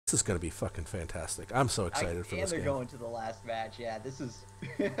is going to be fucking fantastic. I'm so excited for And this they're game. going to the last match. Yeah, this is.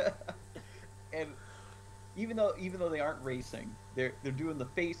 And even though they aren't racing, they're doing the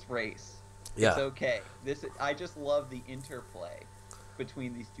face race. It's Yeah. okay. I just love the interplay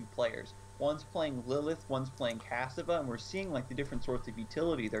between these two players. One's playing Lilith, one's playing Cassiva, and we're seeing like the different sorts of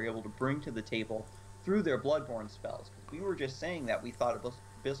utility they're able to bring to the table through their Bloodborne spells. Because we were just saying that we thought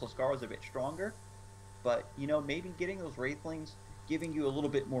Abyssal Scar was a bit stronger, but maybe getting those Wraithlings, giving you a little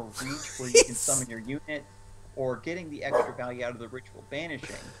bit more reach where you can summon your unit, or getting the extra value out of the Ritual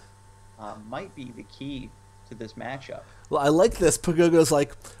Banishing, might be the key to this matchup. Well, I like this. Pagogo's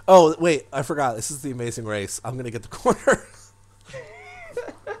like, oh, wait, I forgot. This is the Amazing Race. I'm going to get the corner.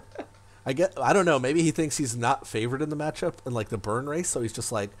 I don't know. Maybe he thinks he's not favored in the matchup in like the burn race, so he's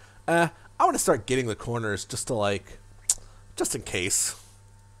just like, I want to start getting the corners just in case.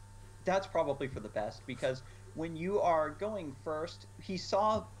 That's probably for the best, because when you are going first, he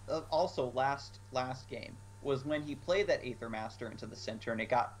saw also last game was when he played that Aether Master into the center and it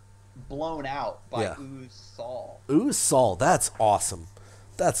got blown out by Ooze Saul. Ooze Saul, that's awesome.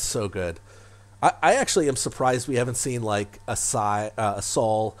 That's so good. I actually am surprised we haven't seen like a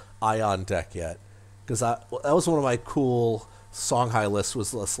Saul Ion deck yet, because that was one of my cool song high lists,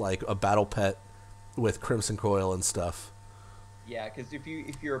 was less like a battle pet with Crimson Coil and stuff. Yeah, because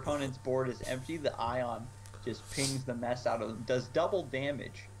if your opponent's board is empty, the Ion just pings the mess out of them, does double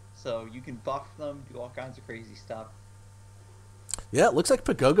damage, so you can buff them, do all kinds of crazy stuff. Yeah, it looks like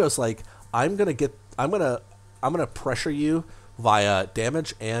Pagogo's like, I'm gonna pressure you via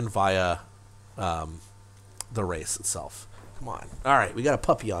damage and via the race itself. Come on. All right, we got a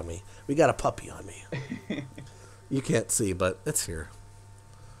puppy on me. You can't see, but it's here.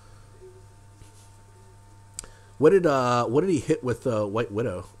 What did he hit with the White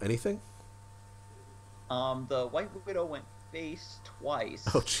Widow? Anything? The White Widow went face twice.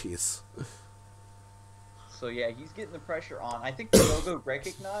 Oh, jeez. So yeah, he's getting the pressure on. I think Pagogo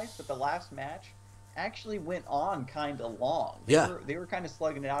recognized that the last match actually went on kind of long. They were kind of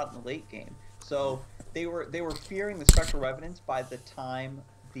slugging it out in the late game. So they were fearing the Spectral Revenants by the time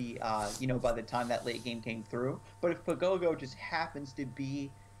by the time that late game came through. But if Pagogo just happens to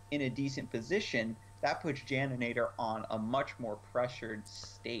be in a decent position, that puts Janonator on a much more pressured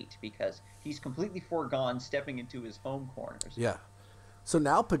state, because he's completely foregone stepping into his home corners. Yeah. So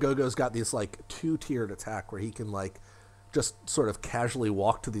now Pagogo's got this like 2-tiered attack where he can like just sort of casually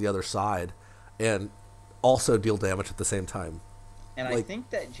walk to the other side and also deal damage at the same time. And I think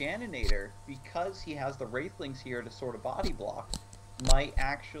that Janonator, because he has the Wraithlings here to sort of body block, might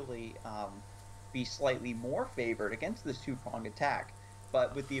actually be slightly more favored against this two-pronged attack.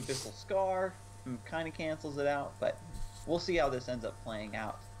 But with the Abyssal Scar, kind of cancels it out. But we'll see how this ends up playing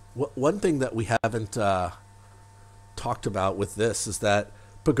out. One thing that we haven't talked about with this is that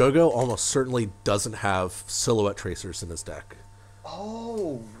Pagogo almost certainly doesn't have Silhouette Tracers in his deck.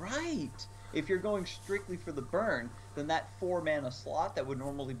 Oh, right! If you're going strictly for the burn, then that 4-mana slot that would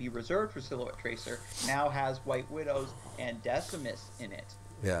normally be reserved for Silhouette Tracer now has White Widows and Decimus in it.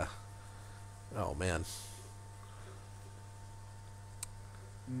 Yeah. Oh, man.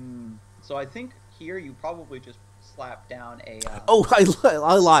 So I think here you probably just slap down a... Oh,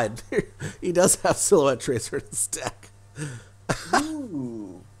 I lied. He does have Silhouette Tracer in his deck.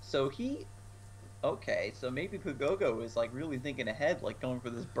 Ooh. So he... Okay, so maybe Pagogo is like really thinking ahead, like going for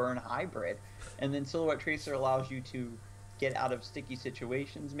this burn hybrid, and then Silhouette Tracer allows you to get out of sticky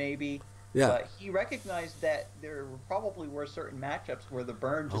situations, maybe. Yeah. But he recognized that there probably were certain matchups where the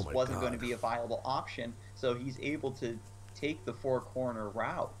burn just wasn't going to be a viable option, so he's able to take the 4-corner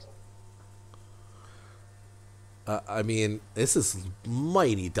route. I mean, this is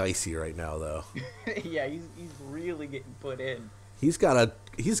mighty dicey right now, though. Yeah, he's really getting put in. He's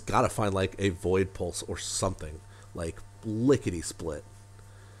gotta find like a Void Pulse or something, like lickety split.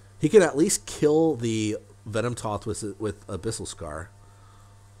 He can at least kill the Venom Toth with Abyssal Scar.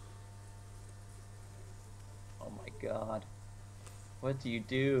 Oh my god, what do you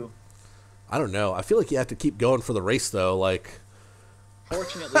do? I don't know. I feel like you have to keep going for the race, though. Like,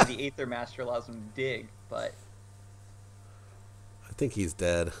 fortunately, the Aether Master allows him to dig, but I think he's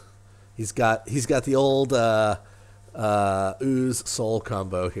dead. He's got the old Ooze Soul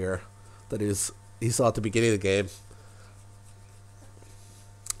combo here that he saw at the beginning of the game.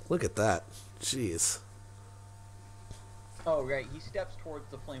 Look at that. Jeez. Oh, right. He steps towards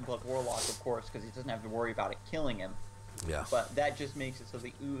the Flameblood Warlock, of course, because he doesn't have to worry about it killing him. Yeah. But that just makes it so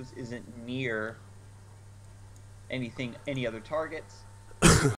the Ooze isn't near any other targets.